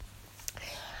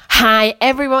Hi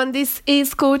everyone, this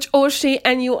is Coach Oshi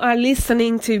and you are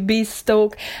listening to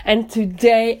Beastalk, and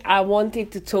today I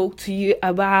wanted to talk to you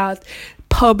about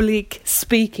public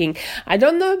speaking. I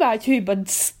don't know about you,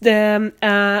 but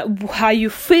how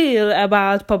you feel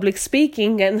about public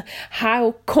speaking and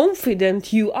how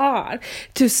confident you are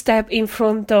to step in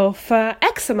front of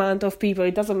X amount of people.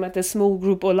 It doesn't matter, small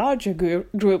group or larger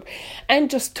group, and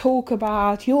just talk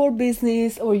about your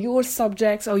business or your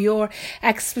subjects or your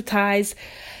expertise.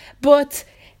 But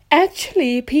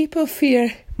actually, people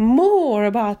fear more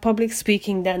about public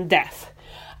speaking than death.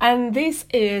 And this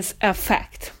is a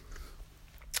fact.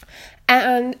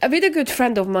 And with a good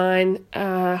friend of mine,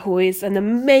 who is an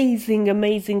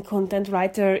amazing content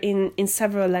writer in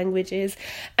several languages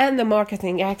and a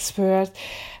marketing expert,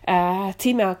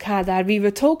 Tima Kadar, we were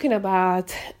talking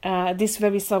about this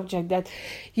very subject that,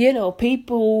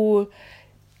 people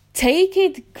take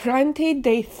it granted.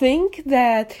 They think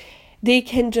that they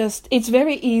can it's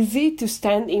very easy to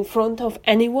stand in front of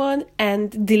anyone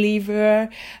and deliver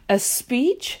a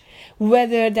speech,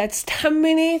 whether that's 10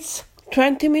 minutes,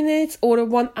 20 minutes, or a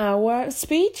 1 hour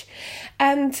speech.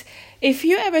 And if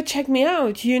you ever check me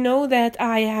out, you know that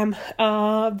I am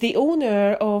the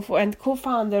owner of and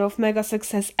co-founder of Mega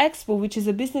Success Expo, which is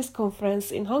a business conference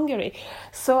in Hungary.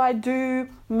 So I do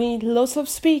meet lots of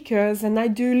speakers and I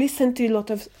do listen to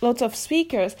lots of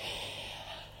speakers.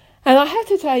 And I have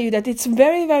to tell you that it's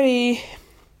very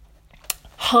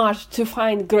hard to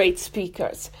find great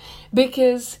speakers,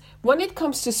 because when it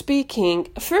comes to speaking,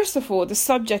 first of all, the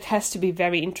subject has to be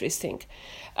very interesting.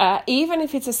 Even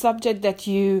if it's a subject that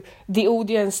the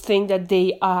audience think that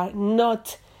they are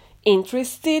not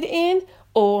interested in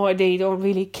or they don't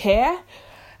really care,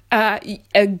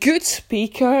 a good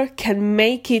speaker can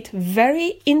make it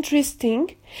very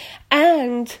interesting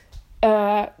and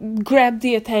grab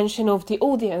the attention of the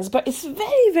audience. But it's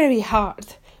very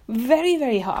hard,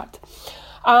 very hard.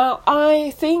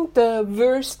 I think the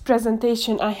worst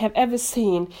presentation I have ever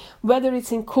seen, whether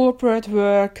it's in corporate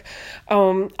work,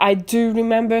 I do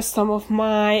remember some of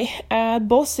my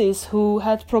bosses who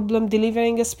had problem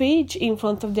delivering a speech in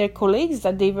front of their colleagues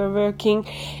that they were working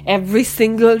every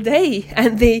single day,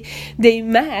 and they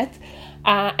met.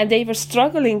 And they were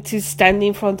struggling to stand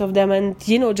in front of them and,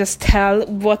 just tell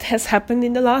what has happened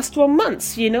in the last 1 month.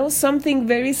 Something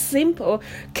very simple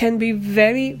can be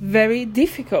very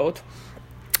difficult.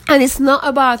 And it's not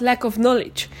about lack of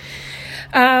knowledge.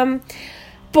 You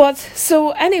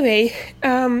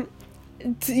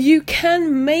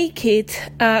can make it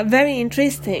very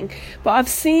interesting. But I've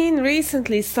seen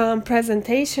recently some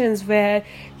presentations where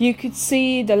you could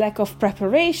see the lack of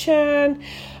preparation.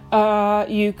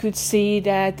 You could see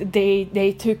that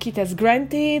they took it as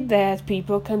granted that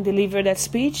people can deliver that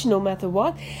speech no matter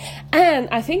what. And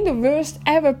I think the worst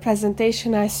ever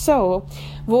presentation I saw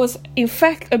was in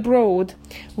fact abroad,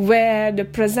 where the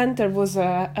presenter was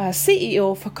a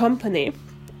CEO of a company,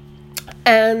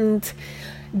 and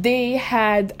they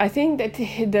had, I think that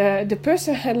the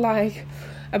person had like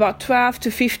about 12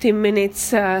 to 15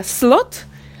 minutes slot.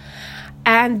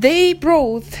 And they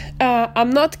brought, I'm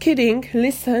not kidding,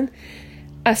 listen,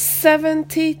 a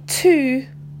 72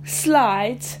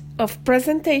 slides of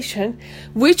presentation,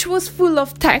 which was full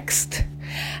of text.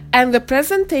 And the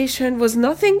presentation was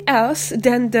nothing else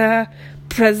than the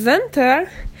presenter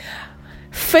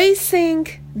facing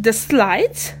the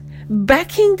slides,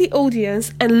 backing the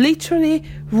audience, and literally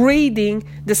reading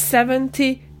the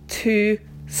 72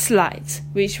 slides,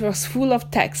 which was full of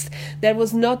text. There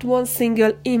was not one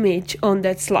single image on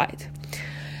that slide,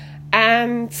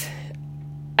 and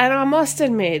I must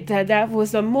admit that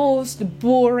was the most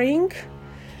boring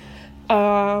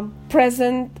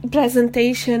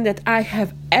presentation that I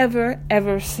have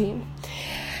ever seen.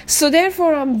 So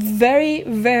therefore, I'm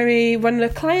very when the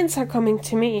clients are coming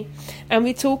to me and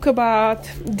we talk about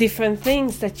different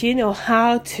things that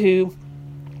how to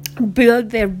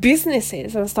build their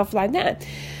businesses and stuff like that.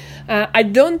 I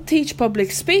don't teach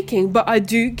public speaking, but I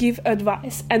do give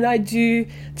advice and I do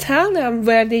tell them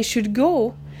where they should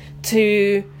go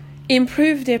to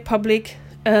improve their public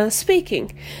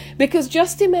speaking. Because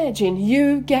just imagine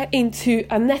you get into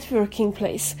a networking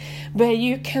place where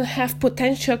you can have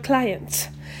potential clients,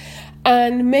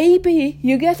 and maybe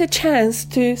you get a chance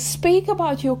to speak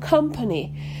about your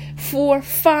company for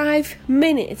 5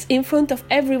 minutes in front of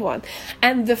everyone,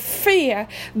 and the fear,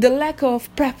 the lack of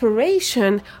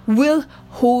preparation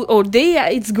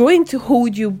it's going to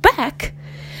hold you back,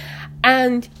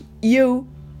 and you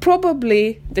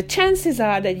probably the chances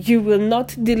are that you will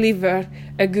not deliver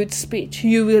a good speech.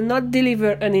 You will not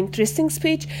deliver an interesting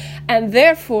speech, and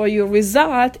therefore your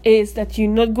result is that you're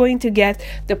not going to get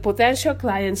the potential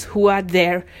clients who are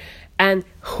there and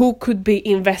who could be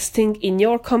investing in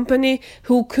your company,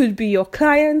 who could be your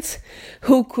clients,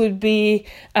 who could be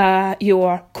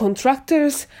your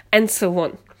contractors, and so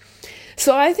on.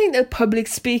 So I think that public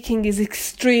speaking is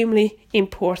extremely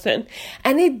important,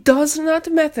 and it does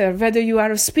not matter whether you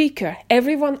are a speaker.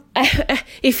 Everyone,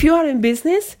 if you are in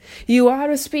business, you are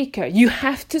a speaker. You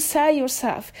have to sell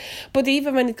yourself. But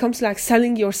even when it comes to like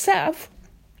selling yourself,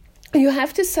 you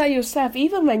have to sell yourself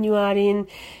even when you are in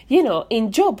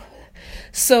job.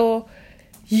 So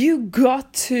you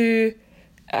got to,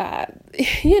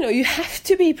 you have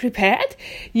to be prepared.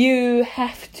 You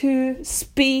have to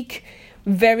speak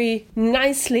very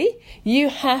nicely, you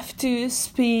have to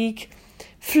speak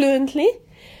fluently,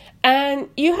 and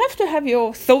you have to have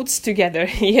your thoughts together,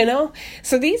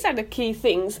 So these are the key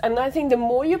things, and I think the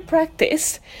more you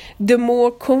practice, the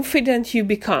more confident you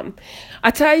become.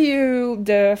 I tell you,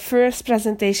 the first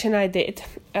presentation I did,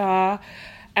 and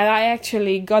I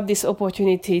actually got this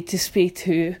opportunity to speak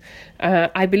to,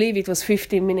 I believe it was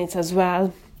 15 minutes as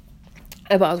well,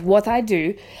 about what I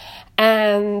do.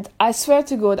 And I swear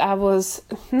to God, I was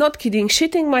not kidding,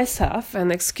 shitting myself,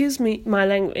 and excuse me my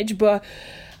language, but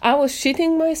I was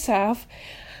shitting myself.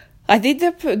 I did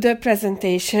the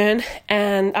presentation,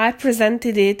 and I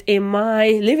presented it in my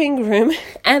living room,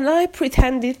 and I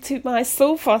pretended to my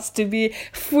sofas to be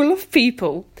full of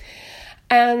people.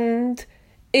 And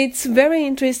it's very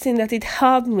interesting that it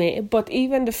helped me, but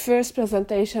even the first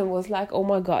presentation was like, oh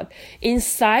my God,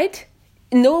 inside,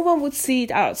 no one would see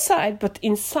it outside, but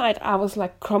inside I was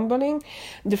like crumbling.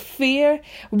 The fear,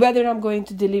 whether I'm going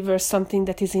to deliver something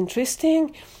that is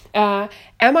interesting, am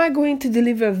I going to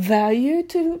deliver value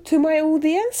to my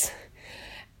audience,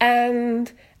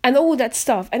 and all that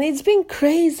stuff. And it's been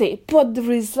crazy, but the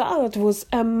result was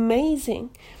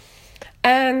amazing.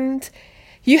 And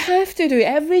you have to do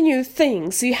every new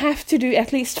thing, so you have to do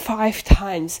at least 5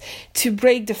 times to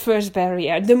break the first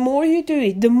barrier. The more you do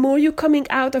it, the more you're coming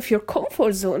out of your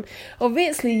comfort zone.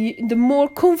 Obviously, the more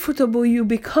comfortable you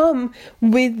become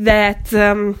with that,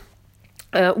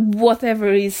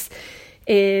 whatever is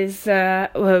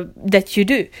that you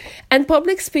do. And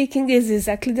public speaking is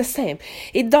exactly the same.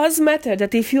 It does matter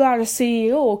that if you are a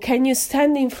CEO, can you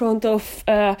stand in front of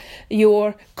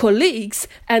your colleagues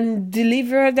and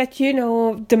deliver that,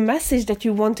 the message that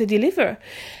you want to deliver?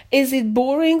 Is it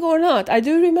boring or not? I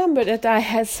do remember that I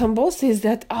had some bosses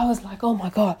that I was like, oh my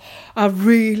God, I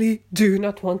really do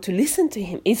not want to listen to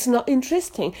him. It's not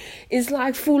interesting. It's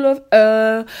like full of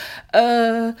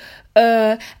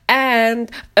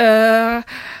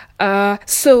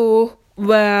so,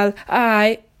 well,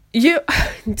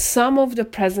 some of the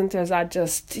presenters are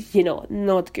just,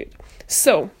 not good.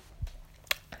 So,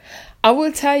 I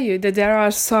will tell you that there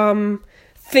are some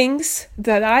things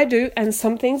that I do and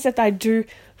some things that I do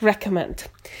recommend.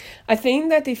 I think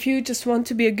that if you just want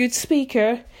to be a good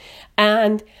speaker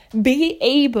and be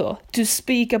able to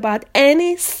speak about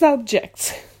any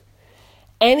subject,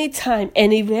 anytime,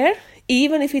 anywhere,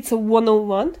 even if it's a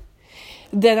one-on-one,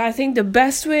 then I think the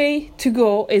best way to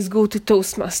go is go to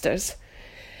Toastmasters.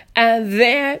 And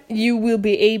there you will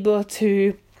be able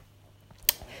to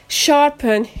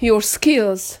sharpen your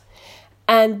skills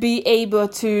and be able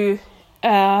to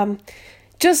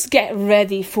just get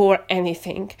ready for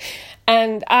anything.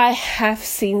 And I have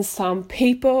seen some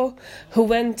people who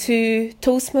went to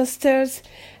Toastmasters,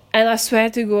 and I swear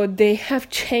to God, they have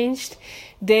changed.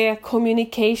 Their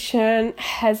communication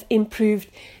has improved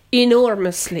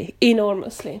enormously.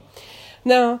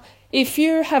 Now, if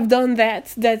you have done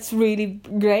that, that's really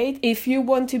great. If you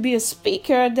want to be a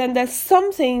speaker, then that's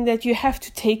something that you have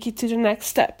to take it to the next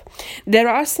step. There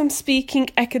are some speaking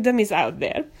academies out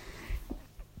there,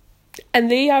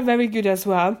 and they are very good as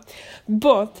well.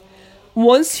 But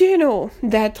once you know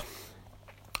that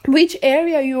which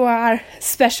area you are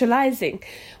specializing,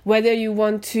 whether you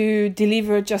want to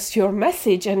deliver just your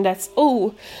message and that's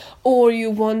all, or you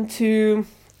want to,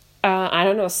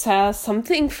 sell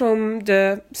something from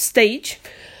the stage,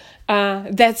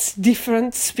 that's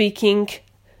different speaking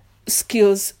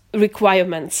skills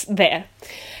requirements there.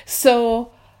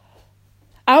 So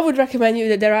I would recommend you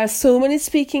that there are so many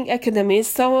speaking academies.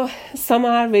 Some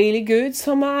are really good,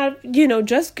 some are,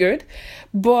 just good.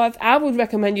 But I would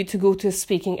recommend you to go to a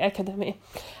speaking academy.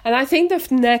 And I think the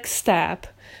next step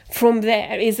from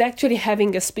there is actually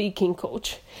having a speaking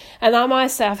coach. And I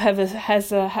myself I'm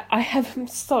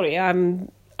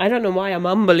I don't know why I'm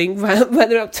mumbling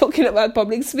whether I'm talking about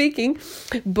public speaking,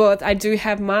 but I do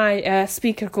have my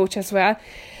speaker coach as well.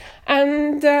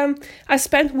 And I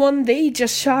spent one day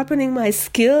just sharpening my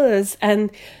skills and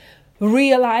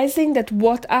realizing that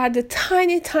what are the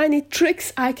tiny, tiny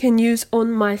tricks I can use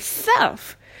on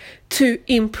myself to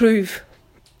improve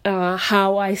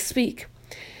how I speak.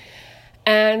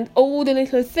 And all the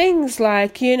little things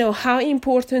like, how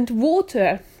important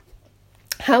water,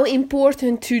 how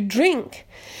important to drink.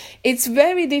 It's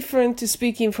very different to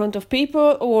speak in front of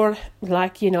people or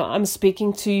like, I'm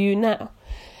speaking to you now.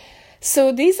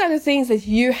 So these are the things that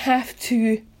you have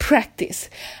to practice.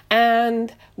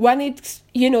 And when it's,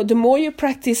 the more you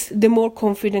practice, the more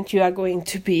confident you are going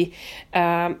to be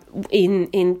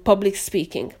in public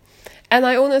speaking. And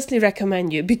I honestly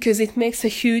recommend you because it makes a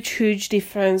huge, huge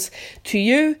difference to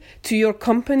you, to your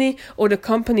company, or the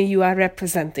company you are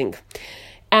representing.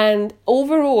 And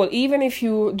overall, even if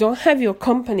you don't have your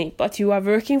company, but you are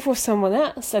working for someone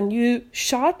else and you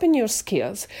sharpen your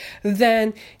skills,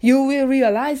 then you will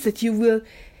realize that you will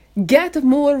get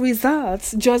more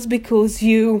results just because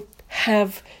you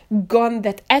have gone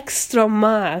that extra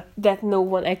mile that no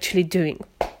one actually doing.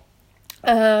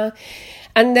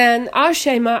 And then I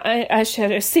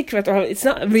share a secret, or it's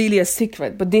not really a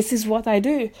secret, but this is what I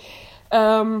do.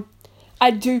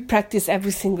 I do practice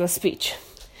every single speech.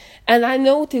 And I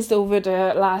noticed over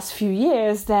the last few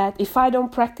years that if I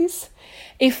don't practice,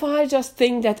 if I just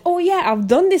think that, oh yeah, I've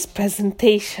done this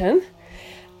presentation,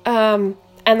 and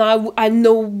I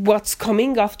know what's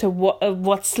coming after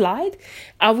what slide,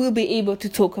 I will be able to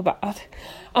talk about.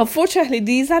 Unfortunately,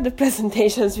 these are the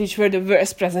presentations which were the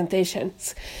worst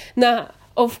presentations. Now,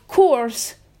 of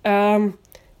course, the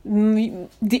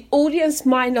audience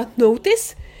might not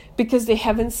notice because they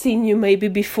haven't seen you maybe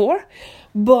before,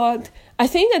 but I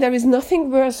think that there is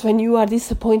nothing worse when you are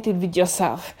disappointed with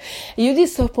yourself. You're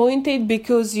disappointed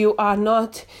because you are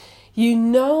not,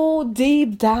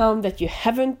 deep down that you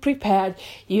haven't prepared,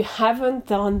 you haven't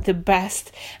done the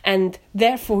best, and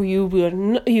therefore you were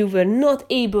not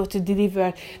able to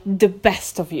deliver the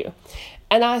best of you.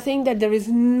 And I think that there is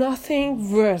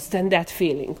nothing worse than that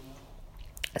feeling.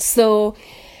 So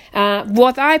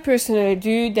what I personally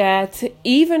do, that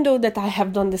even though that I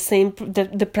have done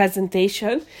the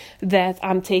presentation that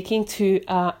I'm taking to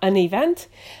an event,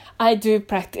 I do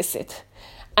practice it.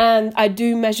 And I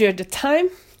do measure the time.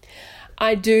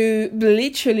 I do,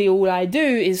 literally all I do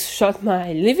is shut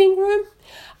my living room.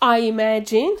 I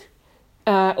imagine,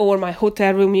 or my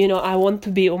hotel room, I want to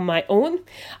be on my own.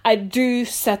 I do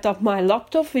set up my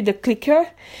laptop with a clicker.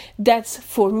 That's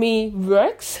for me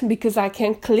works because I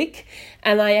can click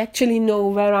and I actually know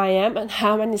where I am and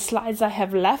how many slides I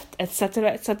have left, etc.,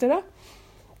 etc.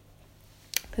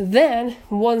 Then,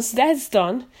 once that's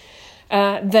done,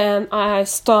 then I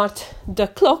start the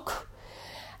clock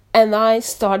and I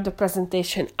start the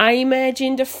presentation. I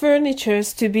imagine the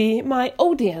furnitures to be my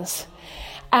audience.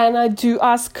 And I do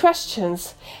ask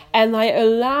questions, and I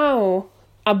allow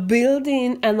a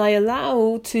building, and I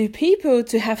allow to people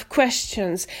to have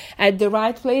questions at the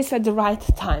right place at the right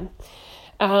time.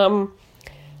 And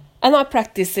I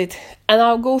practice it, and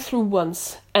I'll go through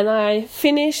once, and I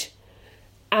finish,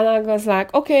 and I was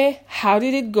like, okay, how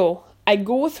did it go? I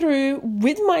go through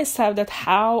with myself that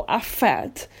how I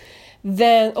felt.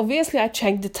 Then obviously I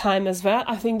check the time as well.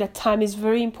 I think that time is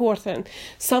very important.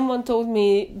 Someone told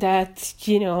me that,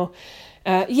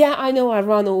 I know I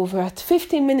run over at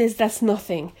 15 minutes, that's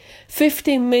nothing.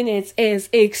 15 minutes is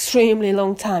extremely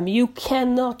long time. You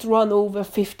cannot run over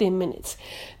 15 minutes.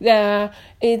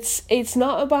 It's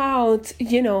not about,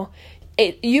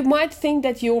 you might think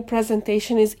that your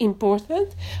presentation is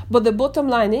important, but the bottom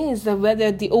line is that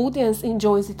whether the audience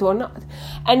enjoys it or not.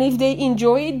 And if they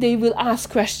enjoy it, they will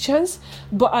ask questions.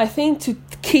 But I think to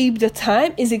keep the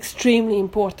time is extremely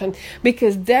important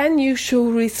because then you show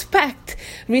respect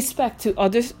to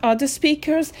other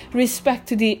speakers, respect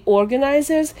to the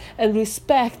organizers, and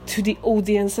respect to the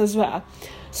audience as well.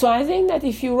 So I think that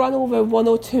if you run over 1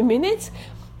 or 2 minutes,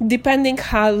 depending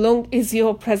how long is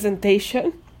your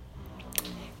presentation,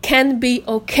 can be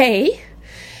okay,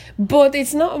 but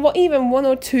it's not even 1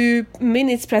 or 2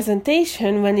 minutes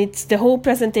presentation when it's the whole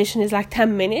presentation is like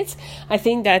 10 minutes. I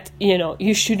think that,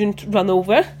 you shouldn't run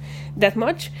over that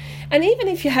much. And even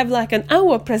if you have like an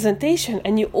hour presentation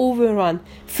and you overrun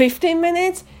 15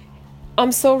 minutes,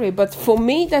 I'm sorry, but for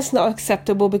me, that's not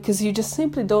acceptable because you just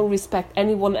simply don't respect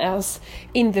anyone else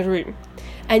in the room.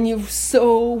 And you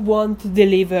so want to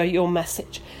deliver your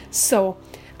message. So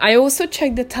I also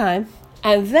check the time.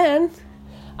 And then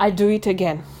I do it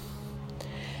again.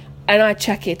 And I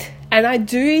check it. And I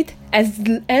do it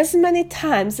as many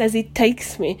times as it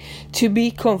takes me to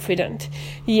be confident.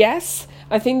 Yes,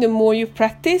 I think the more you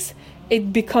practice,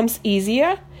 it becomes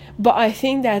easier, but I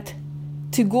think that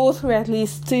to go through at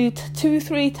least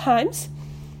 2-3 times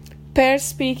per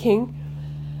speaking,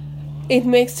 it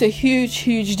makes a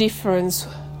huge difference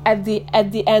at the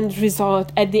end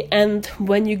result, at the end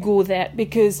when you go there,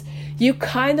 because you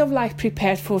kind of like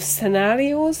prepared for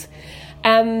scenarios.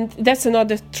 And that's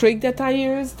another trick that I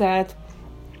use, that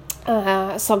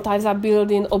sometimes I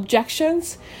build in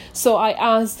objections. So I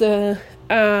ask the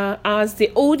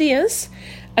audience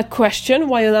a question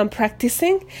while I'm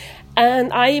practicing,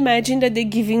 and I imagine that they're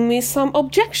giving me some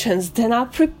objections. Then I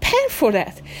prepare for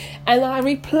that and I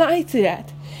reply to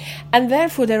that. And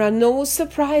therefore there are no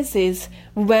surprises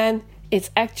when it's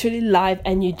actually live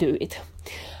and you do it.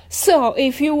 So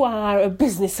if you are a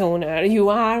business owner, you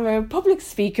are a public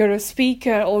speaker,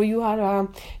 or you are a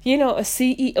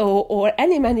CEO or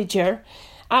any manager,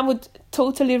 I would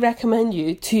totally recommend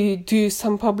you to do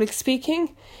some public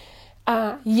speaking.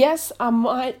 Yes, I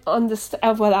might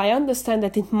understand. Well, I understand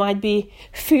that it might be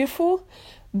fearful,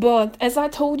 but as I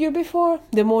told you before,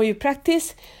 the more you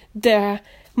practice, the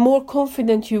more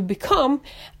confident you become,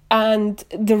 and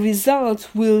the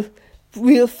results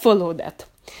will follow that.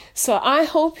 So I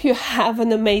hope you have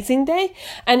an amazing day.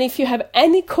 And if you have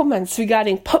any comments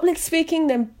regarding public speaking,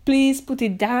 then please put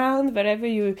it down wherever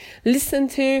you listen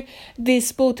to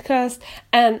this podcast.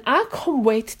 And I can't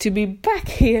wait to be back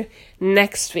here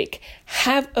next week.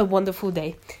 Have a wonderful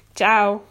day. Ciao.